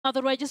Now,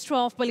 the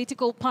Registrar of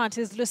Political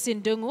Parties,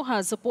 Ndung'u,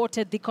 has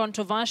supported the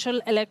controversial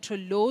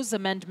electoral laws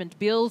amendment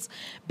bills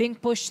being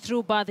pushed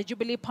through by the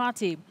Jubilee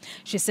Party.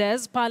 She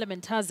says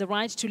Parliament has the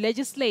right to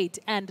legislate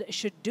and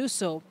should do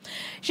so.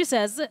 She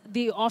says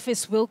the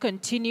office will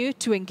continue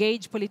to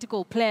engage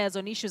political players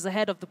on issues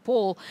ahead of the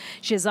poll.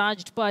 She has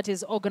urged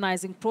parties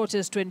organizing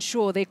protests to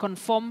ensure they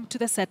conform to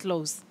the set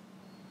laws.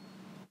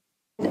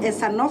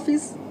 As an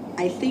office,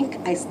 I think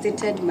I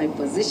stated my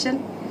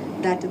position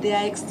that there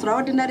are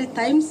extraordinary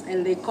times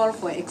and they call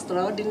for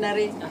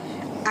extraordinary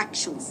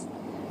actions.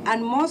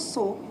 And more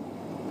so,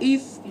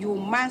 if you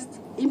must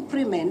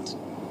implement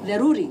the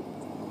ruling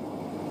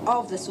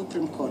of the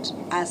Supreme Court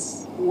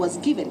as was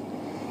given.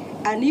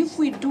 And if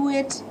we do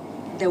it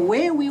the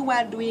way we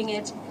were doing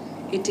it,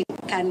 it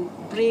can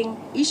bring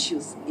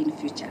issues in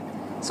future.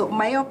 So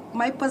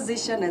my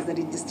position as the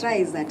registrar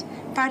is that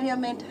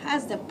Parliament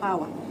has the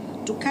power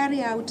to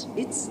carry out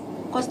its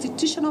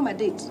constitutional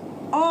mandate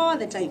all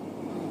the time.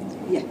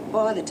 Yeah,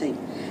 all the time.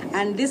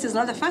 And this is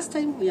not the first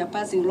time we are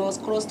passing laws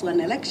close to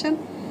an election.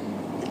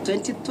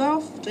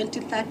 2012,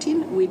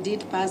 2013, we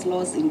did pass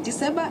laws in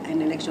December,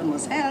 an election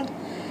was held.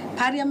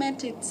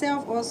 Parliament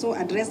itself also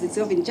addressed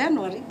itself in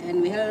January,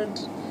 and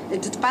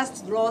it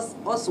passed laws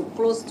also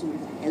close to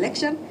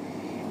election.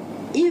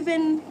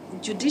 Even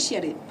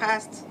judiciary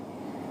passed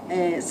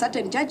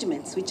certain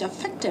judgments which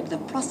affected the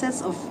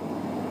process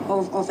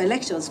of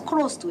elections,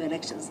 close to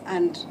elections,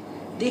 and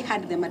they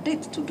had the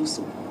mandate to do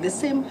so. The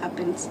same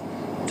happens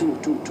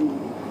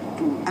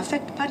to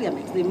affect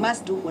Parliament. They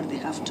must do what they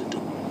have to do.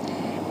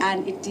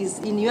 And it is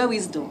in your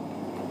wisdom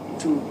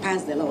to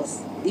pass the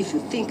laws if you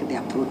think they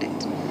are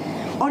prudent.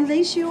 On the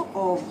issue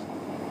of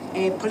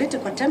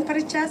political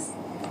temperatures,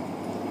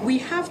 we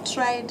have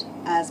tried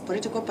as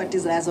political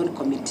parties liaison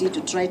committee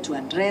to try to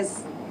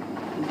address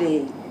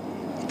the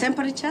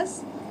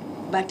temperatures.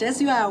 But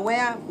as you are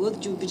aware, both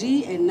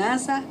Jubilee and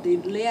NASA, they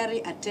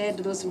rarely attend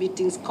those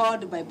meetings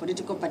called by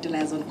political party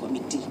liaison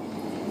committee.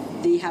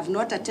 They have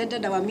not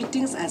attended our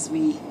meetings as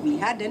we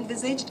had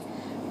envisaged,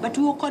 but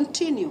we will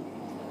continue.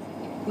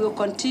 We will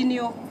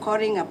continue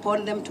calling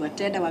upon them to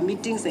attend our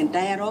meetings and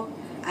dialogue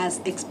as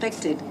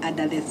expected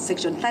under the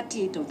Section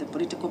 38 of the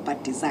Political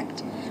Parties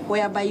Act,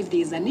 whereby if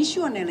there is an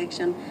issue on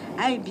election,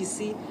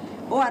 IBC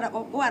or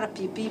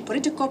RPP,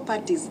 political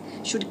parties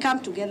should come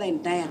together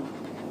in dialogue.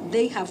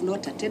 They have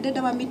not attended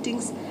our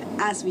meetings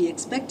as we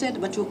expected,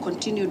 but we'll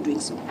continue doing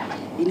so.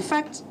 In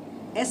fact,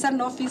 as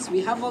an office,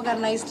 we have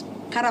organized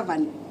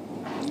caravan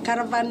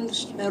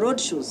road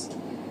shows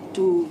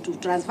to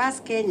traverse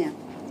Kenya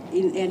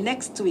in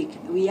next week.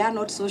 We are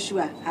not so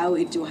sure how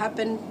it will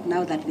happen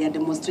now that there are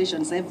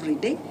demonstrations every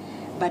day,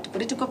 but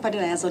political party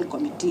liaison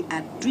committee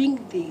are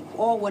doing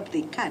all what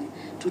they can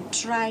to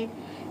try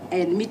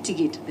and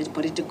mitigate the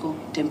political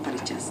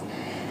temperatures.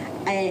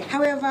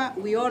 However,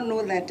 we all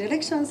know that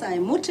elections are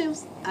emotive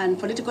and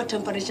political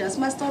temperatures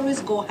must always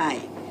go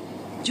high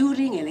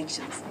during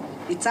elections.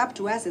 It's up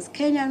to us as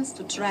Kenyans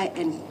to try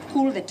and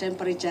cool the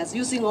temperatures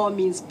using all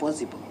means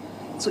possible.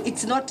 So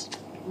it's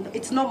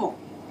normal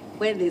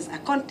when there's a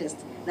contest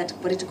that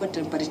political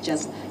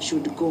temperatures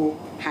should go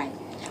high.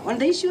 On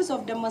the issues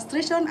of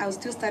demonstration, I will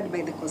still stand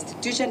by the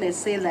Constitution and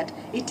say that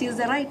it is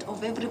the right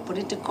of every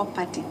political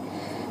party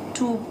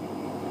to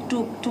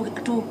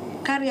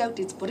carry out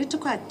its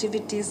political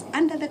activities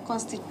under the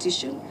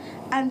Constitution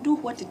and do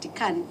what it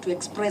can to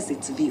express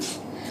its views.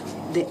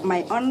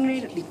 My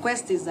only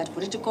request is that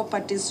political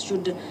parties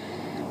should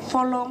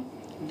follow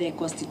the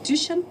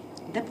Constitution,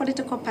 the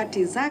Political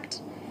Parties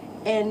Act,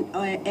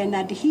 and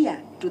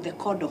adhere to the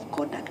Code of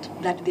Conduct,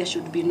 that there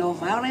should be no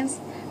violence,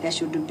 there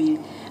should be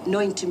no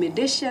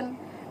intimidation,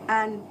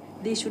 and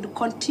they should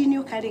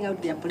continue carrying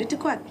out their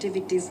political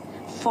activities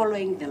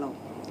following the law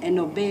and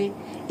obey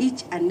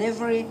each and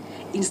every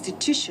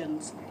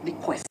institution's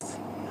requests.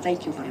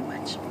 Thank you very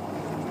much.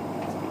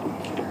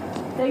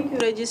 Thank you,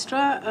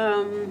 Registrar.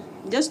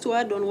 Just to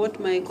add on what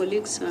my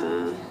colleagues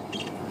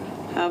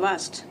have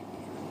asked.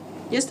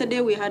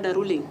 Yesterday we had a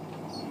ruling.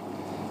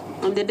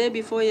 On the day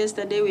before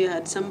yesterday we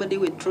had somebody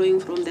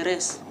withdrawing from the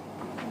race.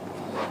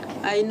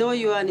 I know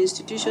you are an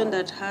institution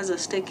that has a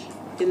stake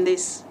in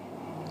this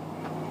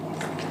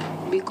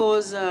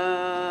because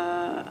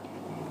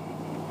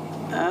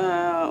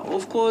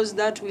of course,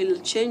 that will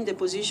change the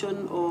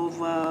position of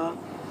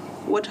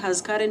what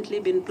has currently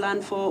been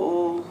planned for,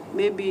 or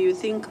maybe you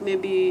think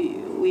maybe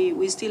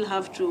we still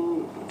have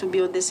to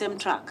be on the same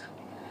track.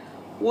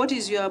 What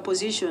is your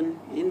position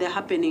in the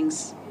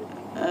happenings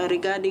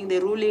regarding the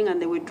ruling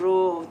and the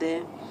withdrawal of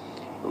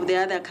the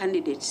other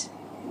candidates?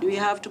 Do we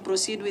have to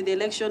proceed with the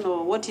election,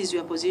 or what is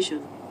your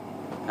position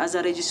as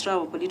a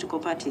registrar of political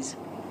parties?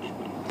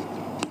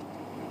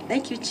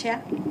 Thank you,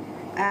 Chair.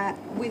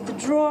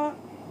 Withdrawal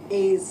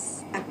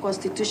is a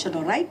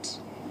constitutional right,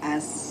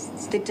 as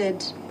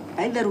stated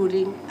by the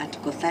ruling,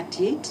 Article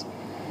 38.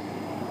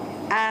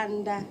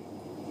 And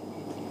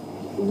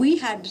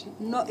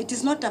it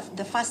is not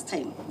the first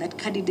time that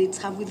candidates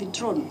have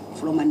withdrawn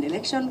from an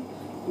election.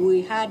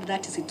 We had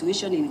that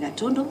situation in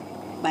Gatundu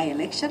by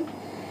election,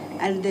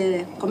 and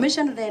the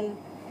Commission then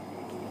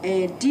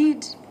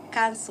did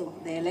cancel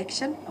the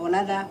election, or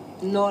rather,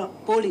 no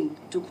polling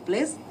took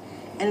place.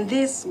 And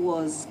this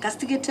was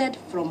castigated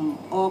from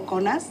all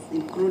corners,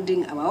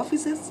 including our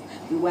offices.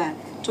 We were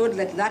told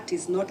that that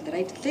is not the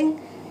right thing.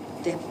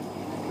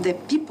 The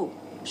people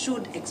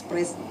should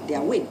express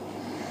their will.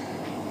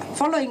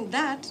 Following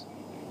that,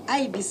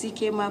 IEBC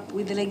came up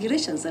with the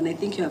regulations, and I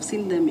think you have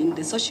seen them in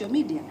the social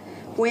media,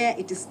 where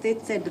it is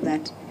stated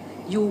that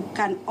you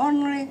can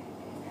only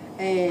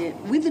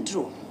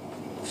withdraw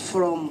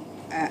from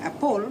a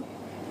poll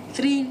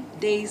 3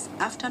 days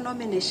after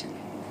nomination.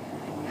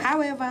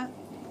 However,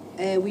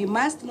 we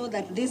must know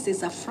that this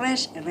is a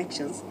fresh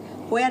elections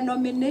where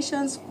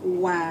nominations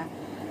were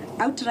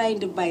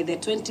outlined by the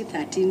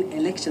 2013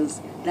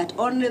 elections, that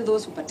only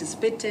those who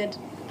participated,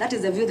 that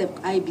is the view the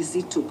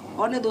IEBC took,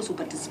 only those who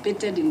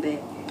participated in the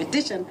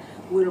petition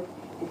will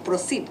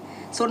proceed.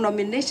 So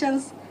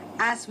nominations,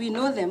 as we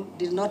know them,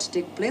 did not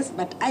take place,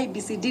 but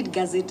IEBC did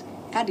gazette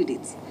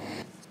candidates.